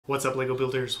What's up, LEGO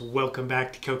builders? Welcome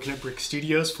back to Coconut Brick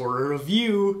Studios for a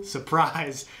review.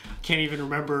 Surprise! Can't even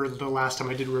remember the last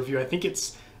time I did a review. I think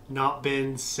it's not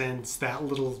been since that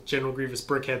little General Grievous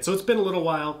brickhead, so it's been a little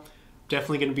while.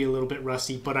 Definitely going to be a little bit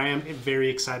rusty, but I am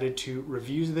very excited to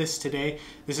review this today.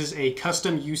 This is a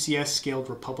custom UCS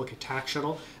scaled Republic attack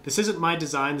shuttle. This isn't my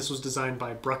design. This was designed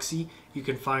by Bruxxy. You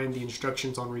can find the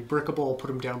instructions on Rebrickable. I'll put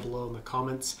them down below in the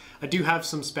comments. I do have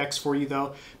some specs for you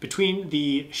though. Between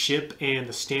the ship and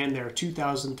the stand, there are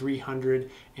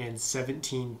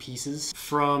 2,317 pieces.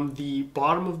 From the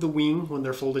bottom of the wing, when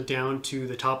they're folded down, to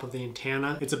the top of the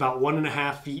antenna, it's about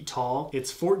 1.5 feet tall.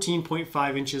 It's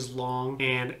 14.5 inches long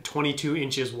and 22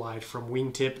 inches wide from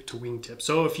wingtip to wingtip.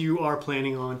 So if you are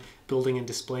planning on building and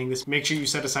displaying this, make sure you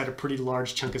set aside a pretty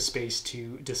large chunk of space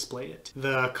to display it.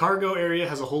 The cargo area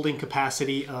has a holding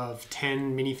capacity of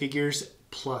 10 minifigures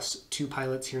plus 2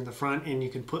 pilots here in the front, and you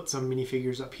can put some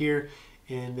minifigures up here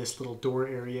in this little door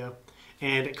area,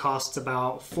 and it costs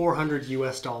about $400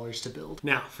 US to build.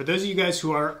 Now, for those of you guys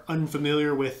who are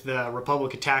unfamiliar with the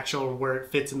Republic attack shuttle and where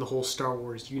it fits in the whole Star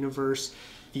Wars universe,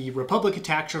 the Republic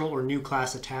attack shuttle, or new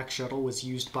class attack shuttle, was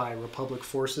used by Republic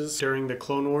forces during the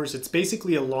Clone Wars. It's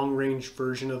basically a long-range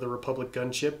version of the Republic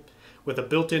gunship with a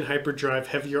built-in hyperdrive,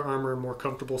 heavier armor, and more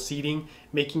comfortable seating,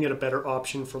 making it a better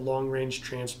option for long-range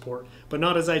transport, but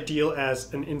not as ideal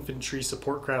as an infantry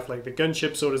support craft like the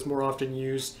gunship, so it is more often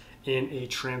used in a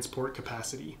transport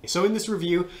capacity. So in this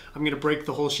review, I'm going to break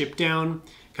the whole ship down,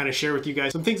 kind of share with you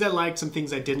guys some things I liked, some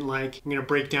things I didn't like. I'm going to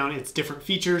break down its different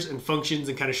features and functions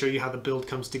and kind of show you how the build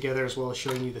comes together, as well as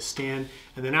showing you the stand.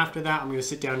 And then after that, I'm going to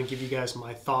sit down and give you guys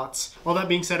my thoughts. All that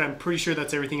being said, I'm pretty sure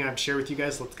that's everything I have to share with you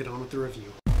guys. Let's get on with the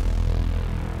review.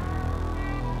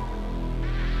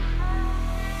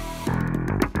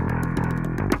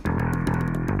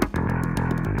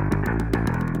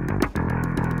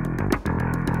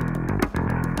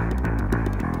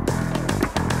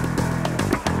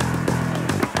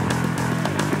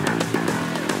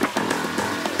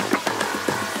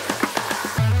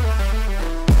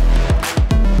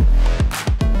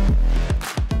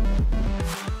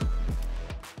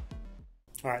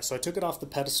 Alright, so I took it off the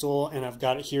pedestal and I've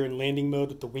got it here in landing mode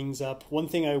with the wings up. One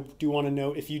thing I do want to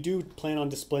note, if you do plan on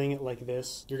displaying it like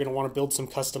this, you're going to want to build some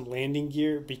custom landing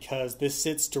gear, because this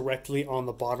sits directly on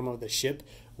the bottom of the ship,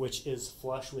 which is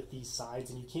flush with these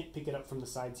sides, and you can't pick it up from the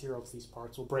sides here, else these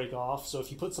parts will break off. So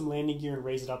if you put some landing gear and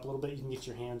raise it up a little bit, you can get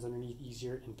your hands underneath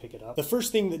easier and pick it up. The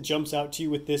first thing that jumps out to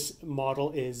you with this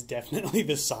model is definitely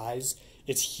the size.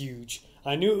 It's huge.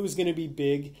 I knew it was going to be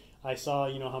big. I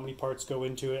saw, how many parts go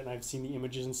into it, and I've seen the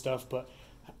images and stuff, but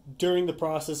during the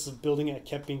process of building it, I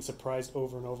kept being surprised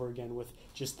over and over again with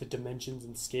just the dimensions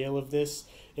and scale of this.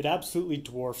 It absolutely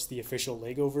dwarfs the official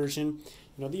LEGO version.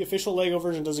 The official LEGO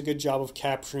version does a good job of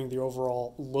capturing the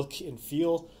overall look and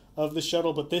feel of the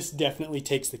shuttle, but this definitely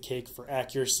takes the cake for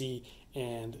accuracy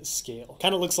and scale.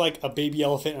 Kind of looks like a baby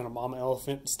elephant and a mama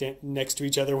elephant stand next to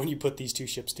each other when you put these two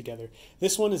ships together.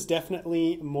 This one is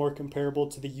definitely more comparable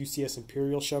to the UCS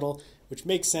Imperial shuttle, which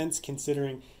makes sense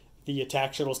considering the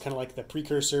attack shuttle is kind of like the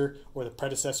precursor or the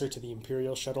predecessor to the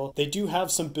Imperial shuttle. They do have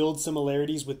some build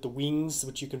similarities with the wings,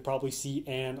 which you can probably see,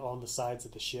 and on the sides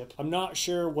of the ship. I'm not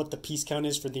sure what the piece count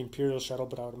is for the Imperial shuttle,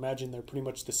 but I would imagine they're pretty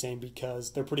much the same,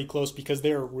 because they're pretty close, because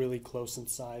they're really close in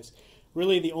size.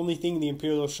 Really, the only thing the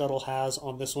Imperial shuttle has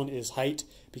on this one is height,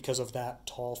 because of that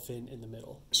tall fin in the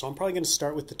middle. So I'm probably going to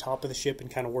start with the top of the ship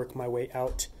and kind of work my way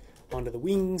out onto the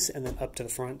wings and then up to the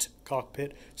front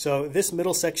cockpit. So this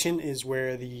middle section is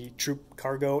where the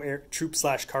troop/cargo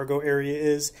area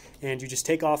is, and you just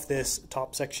take off this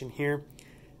top section here.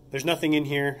 There's nothing in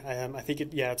here. I think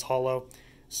it's hollow,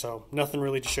 so nothing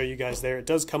really to show you guys there. It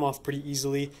does come off pretty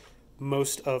easily.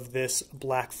 Most of this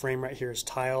black frame right here is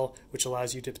tile, which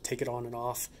allows you to take it on and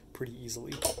off pretty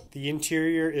easily. The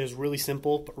interior is really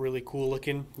simple but really cool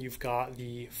looking. You've got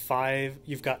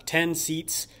 10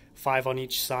 seats, 5 on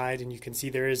each side, and you can see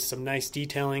there is some nice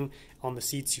detailing on the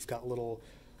seats. You've got little,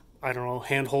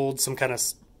 handhold, some kind of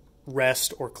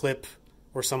rest or clip,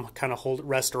 or some kind of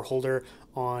rest or holder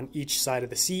on each side of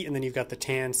the seat, and then you've got the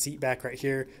tan seat back right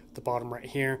here, the bottom right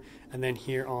here, and then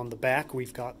here on the back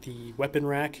we've got the weapon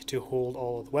rack to hold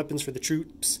all of the weapons for the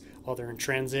troops while they're in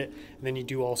transit, and then you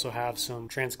do also have some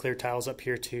trans-clear tiles up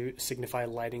here to signify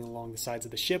lighting along the sides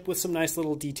of the ship, with some nice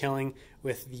little detailing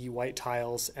with the white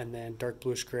tiles and then dark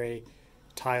bluish gray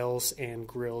tiles and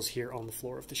grills here on the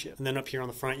floor of the ship. And then up here on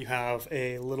the front you have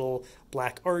a little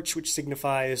black arch, which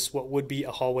signifies what would be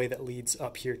a hallway that leads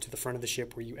up here to the front of the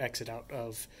ship, where you exit out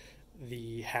of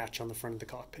the hatch on the front of the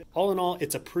cockpit. All in all,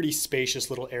 it's a pretty spacious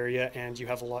little area and you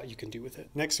have a lot you can do with it.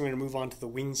 Next, I'm going to move on to the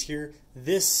wings here.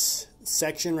 This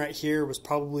section right here was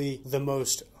probably the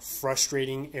most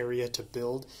frustrating area to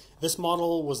build. This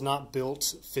model was not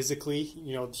built physically.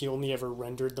 You know, he only ever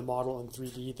rendered the model in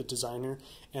 3D, the designer,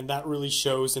 and that really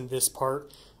shows in this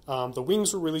part. The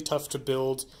wings were really tough to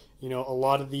build. You know, a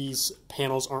lot of these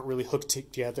panels aren't really hooked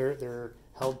together. They're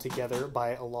held together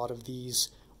by a lot of these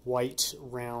white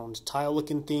round tile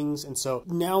looking things, and so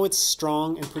now it's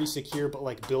strong and pretty secure, but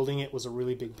like building it was a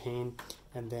really big pain.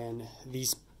 And then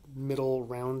these middle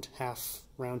round, half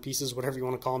round pieces, whatever you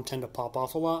want to call them, tend to pop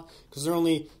off a lot because they're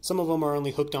only, some of them are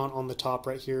only hooked on the top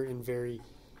right here in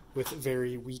with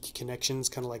very weak connections,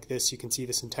 kind of like this. You can see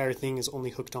this entire thing is only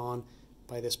hooked on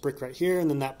by this brick right here, and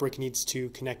then that brick needs to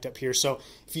connect up here. So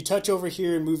if you touch over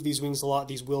here and move these wings a lot,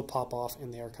 these will pop off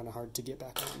and they are kind of hard to get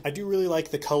back on. I do really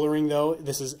like the coloring though.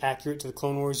 This is accurate to the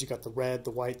Clone Wars. You got the red,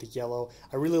 the white, the yellow.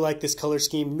 I really like this color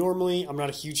scheme. Normally, I'm not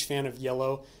a huge fan of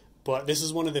yellow, but this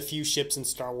is one of the few ships in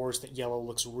Star Wars that yellow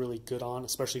looks really good on,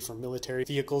 especially for military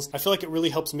vehicles. I feel like it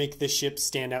really helps make this ship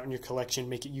stand out in your collection,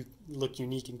 make it look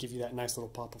unique, and give you that nice little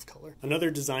pop of color. Another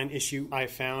design issue I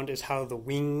found is how the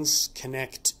wings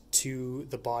connect to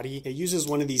the body. It uses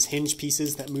one of these hinge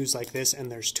pieces that moves like this,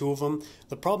 and there's two of them.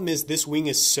 The problem is this wing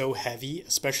is so heavy,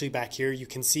 especially back here. You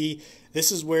can see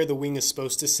this is where the wing is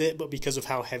supposed to sit, but because of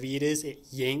how heavy it is, it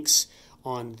yanks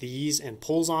on these and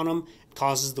pulls on them,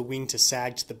 causes the wing to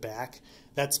sag to the back.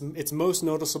 It's most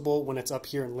noticeable when it's up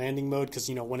here in landing mode, because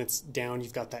you know when it's down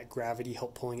you've got that gravity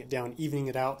help pulling it down, evening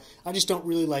it out. I just don't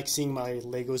really like seeing my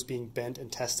Legos being bent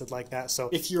and tested like that. So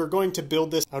if you're going to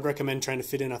build this, I would recommend trying to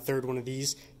fit in a third one of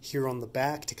these here on the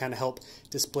back to kind of help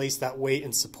displace that weight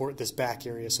and support this back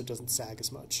area so it doesn't sag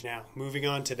as much. Now moving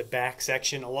on to the back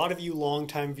section, a lot of you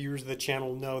longtime viewers of the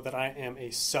channel know that I am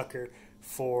a sucker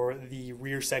for the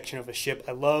rear section of a ship.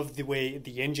 I love the way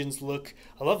the engines look.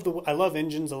 I love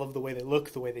engines. I love the way they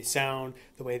look, the way they sound,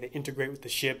 the way they integrate with the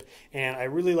ship, and I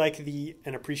really like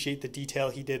and appreciate the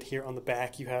detail he did here on the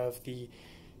back. You have the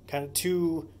kind of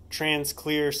two trans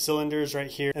clear cylinders right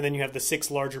here, and then you have the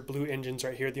 6 larger blue engines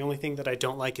right here. The only thing that I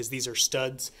don't like is these are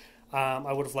studs.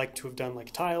 I would have liked to have done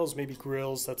like tiles, maybe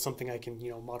grills. That's something I can,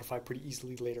 modify pretty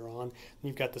easily later on. And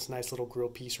you've got this nice little grill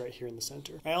piece right here in the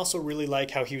center. I also really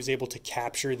like how he was able to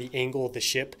capture the angle of the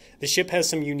ship. The ship has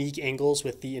some unique angles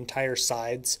with the entire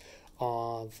sides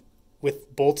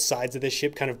with both sides of the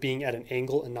ship kind of being at an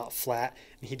angle and not flat.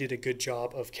 And he did a good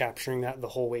job of capturing that the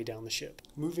whole way down the ship.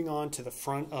 Moving on to the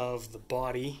front of the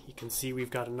body, you can see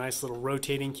we've got a nice little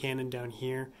rotating cannon down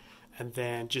here, and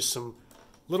then just some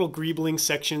little greebling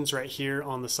sections right here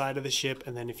on the side of the ship,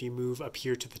 and then if you move up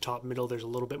here to the top middle, there's a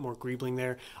little bit more greebling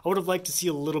there. I would have liked to see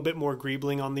a little bit more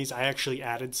greebling on these. I actually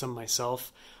added some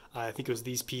myself. I think it was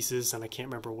these pieces, and I can't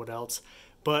remember what else.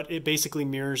 But it basically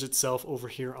mirrors itself over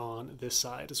here on this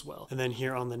side as well. And then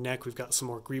here on the neck, we've got some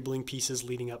more greebling pieces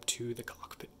leading up to the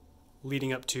cockpit.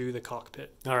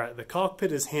 All right, the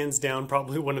cockpit is hands down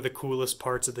probably one of the coolest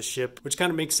parts of the ship, which kind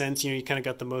of makes sense. You kind of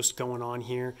got the most going on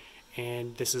here.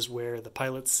 And this is where the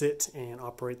pilots sit and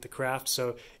operate the craft.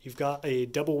 So you've got a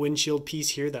double windshield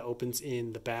piece here that opens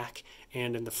in the back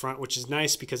and in the front, which is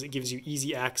nice because it gives you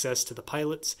easy access to the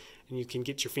pilots, and you can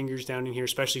get your fingers down in here,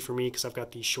 especially for me because I've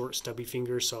got these short stubby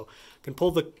fingers, so I can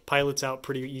pull the pilots out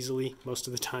pretty easily most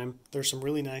of the time. There's some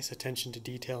really nice attention to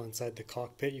detail inside the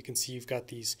cockpit. You can see you've got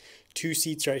these 2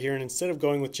 seats right here, and instead of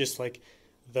going with just like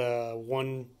the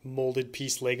one molded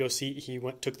piece Lego seat, he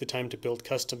took the time to build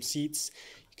custom seats.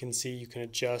 You can see you can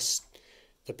adjust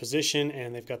the position,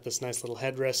 and they've got this nice little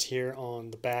headrest here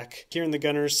on the back. Here in the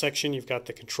gunners section, you've got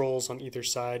the controls on either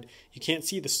side. You can't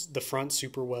see the front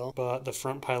super well, but the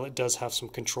front pilot does have some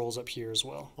controls up here as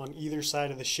well. On either side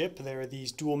of the ship, there are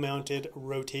these dual-mounted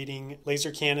rotating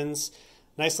laser cannons.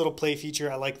 Nice little play feature.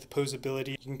 I like the posability.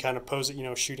 You can kind of pose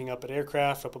it, shooting up at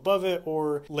aircraft up above it,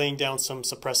 or laying down some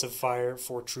suppressive fire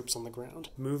for troops on the ground.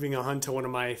 Moving on to one of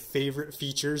my favorite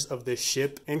features of this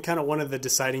ship, and kind of one of the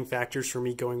deciding factors for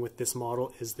me going with this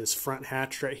model, is this front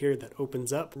hatch right here that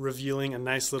opens up, revealing a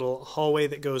nice little hallway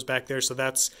that goes back there. So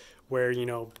that's where,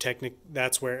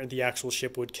 that's where the actual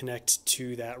ship would connect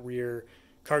to that rear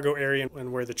cargo area,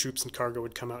 and where the troops and cargo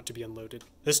would come out to be unloaded.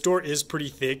 This door is pretty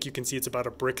thick. You can see it's about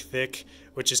a brick thick,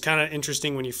 which is kind of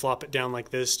interesting when you flop it down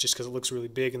like this, just because it looks really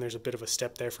big and there's a bit of a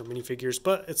step there for minifigures,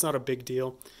 but it's not a big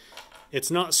deal. It's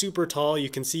not super tall.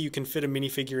 You can see you can fit a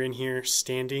minifigure in here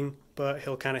standing, but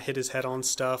he'll kind of hit his head on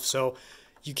stuff. So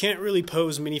You can't really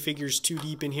pose minifigures too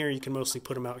deep in here. You can mostly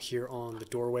put them out here on the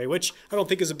doorway, which I don't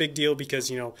think is a big deal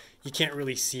because, you know, you can't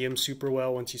really see them super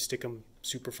well once you stick them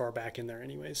super far back in there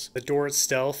anyways. The door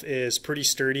itself is pretty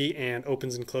sturdy and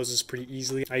opens and closes pretty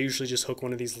easily. I usually just hook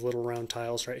one of these little round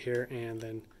tiles right here and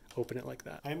then open it like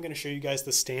that. I'm going to show you guys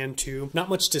the stand too. Not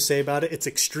much to say about it. It's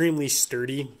extremely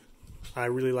sturdy. I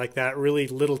really like that. Really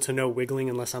little to no wiggling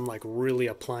unless I'm like really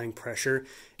applying pressure.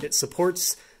 It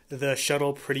supports the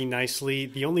shuttle pretty nicely.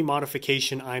 The only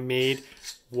modification I made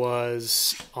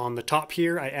was on the top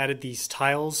here. I added these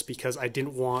tiles because I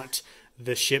didn't want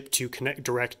the ship to connect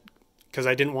directly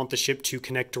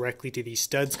to these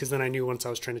studs, because then I knew once I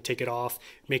was trying to take it off,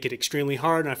 make it extremely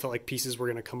hard, and I felt like pieces were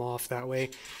going to come off that way.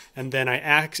 And then I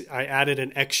added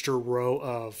an extra row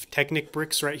of Technic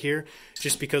bricks right here,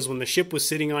 just because when the ship was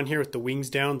sitting on here with the wings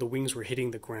down, the wings were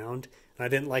hitting the ground. And I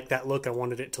didn't like that look. I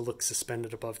wanted it to look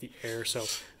suspended above the air, so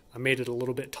I made it a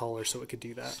little bit taller so it could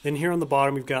do that. Then here on the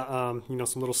bottom, we've got you know,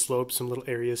 some little slopes, some little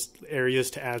areas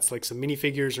to add like some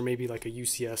minifigures or maybe like a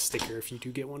UCS sticker if you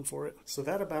do get one for it. So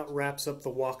that about wraps up the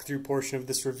walkthrough portion of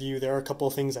this review. There are a couple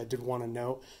of things I did want to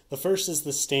note. The first is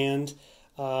the stand.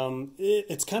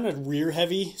 It's kind of rear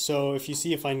heavy, so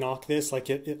if I knock this, like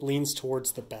it leans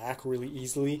towards the back really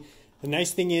easily. The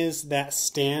nice thing is that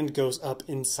stand goes up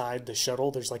inside the shuttle.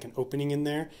 There's like an opening in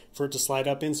there for it to slide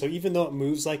up in. So even though it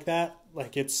moves like that,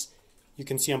 like you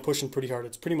can see I'm pushing pretty hard.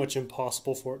 It's pretty much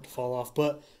impossible for it to fall off.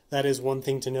 But that is one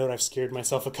thing to note. I've scared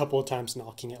myself a couple of times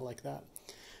knocking it like that.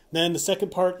 Then the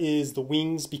second part is the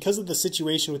wings. Because of the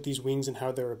situation with these wings and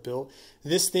how they're built,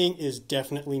 this thing is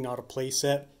definitely not a play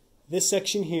set. This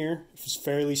section here is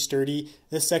fairly sturdy.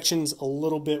 This section's a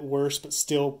little bit worse, but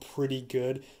still pretty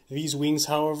good. These wings,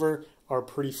 however, are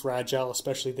pretty fragile,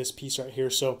 especially this piece right here.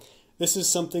 So this is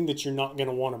something that you're not going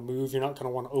to want to move. You're not going to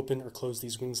want to open or close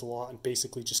these wings a lot and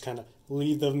basically just kind of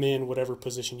leave them in whatever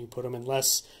position you put them,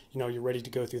 unless, you know, you're ready to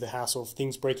go through the hassle of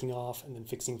things breaking off and then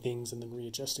fixing things and then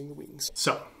readjusting the wings.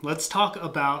 So let's talk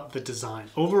about the design.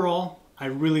 Overall, I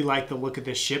really like the look of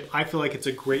this ship. I feel like it's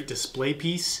a great display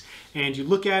piece, and you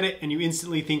look at it and you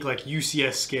instantly think like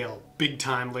UCS scale, big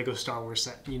time LEGO Star Wars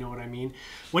set, you know what I mean?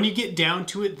 When you get down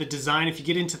to it, the design, if you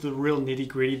get into the real nitty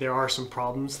gritty, there are some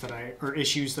problems or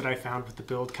issues that I found with the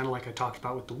build, kind of like I talked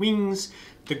about with the wings,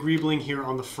 the greebling here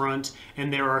on the front,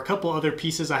 and there are a couple other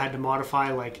pieces I had to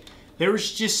modify. Like there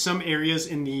was just some areas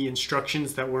in the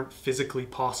instructions that weren't physically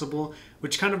possible,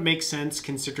 which kind of makes sense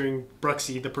considering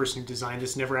Bruxxy, the person who designed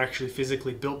this, never actually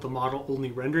physically built the model,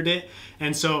 only rendered it.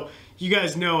 And so you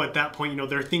guys know at that point, you know,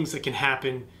 there are things that can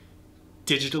happen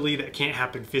digitally that can't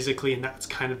happen physically, and that's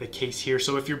kind of the case here.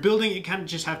 So if you're building, you kind of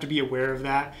just have to be aware of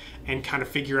that and kind of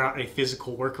figure out a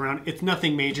physical workaround. It's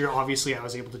nothing major. Obviously, I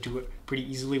was able to do it pretty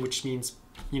easily, which means,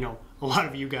 you know, a lot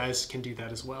of you guys can do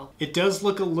that as well. It does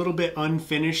look a little bit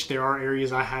unfinished. There are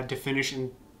areas I had to finish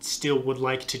and still would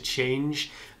like to change.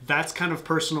 That's kind of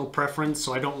personal preference,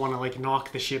 so I don't want to like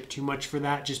knock the ship too much for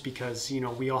that, just because, you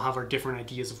know, we all have our different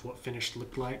ideas of what finished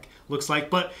looks like.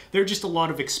 But there are just a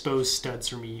lot of exposed studs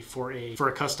for me for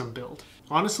a custom build.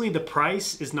 Honestly, the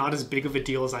price is not as big of a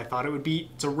deal as I thought it would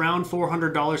be. It's around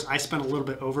 $400. I spent a little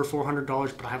bit over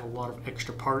 $400, but I have a lot of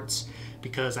extra parts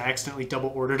because I accidentally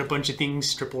double ordered a bunch of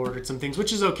things, triple ordered some things,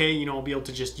 which is okay. You know, I'll be able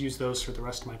to just use those for the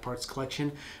rest of my parts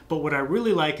collection. But what I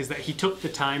really like is that he took the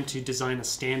time to design a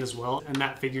stand as well, and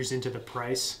that figures into the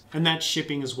price. And that's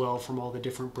shipping as well from all the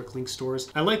different Bricklink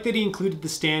stores. I like that he included the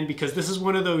stand because this is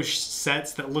one of those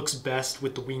sets that looks best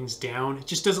with the wings down. It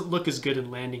just doesn't look as good in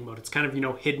landing mode. It's kind of, you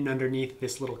know, hidden underneath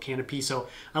this little canopy. So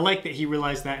I like that he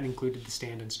realized that and included the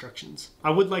stand instructions. I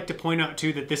would like to point out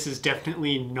too that this is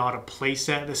definitely not a play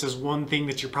set. This is one thing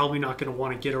that you're probably not going to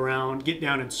want to get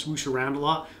down and swoosh around a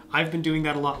lot. I've been doing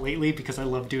that a lot lately because I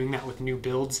love doing that with new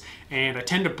builds, and I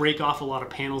tend to break off a lot of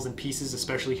panels and pieces,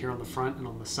 especially here on the front and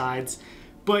on the sides.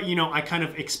 But, you know, I kind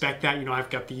of expect that. You know,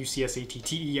 I've got the UCS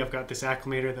ATTE, I've got this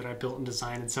acclimator that I built and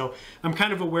designed, and so I'm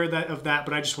kind of aware of that,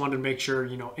 but I just wanted to make sure,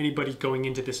 you know, anybody going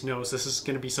into this knows this is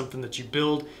going to be something that you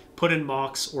build, put in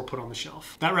mocks, or put on the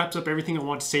shelf. That wraps up everything I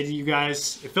want to say to you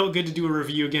guys. It felt good to do a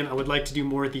review again. I would like to do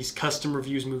more of these custom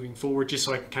reviews moving forward, just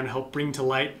so I can kind of help bring to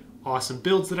light awesome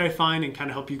builds that I find and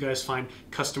kind of help you guys find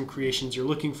custom creations you're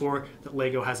looking for that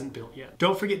LEGO hasn't built yet.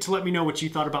 Don't forget to let me know what you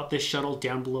thought about this shuttle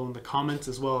down below in the comments,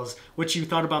 as well as what you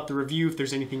thought about the review, if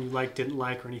there's anything you liked, didn't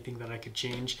like, or anything that I could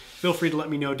change. Feel free to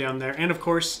let me know down there. And of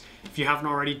course, if you haven't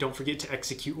already, don't forget to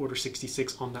execute Order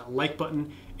 66 on that like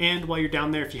button. And while you're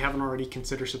down there, if you haven't already,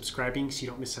 consider subscribing so you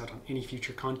don't miss out on any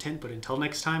future content. But until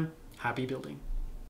next time, happy building.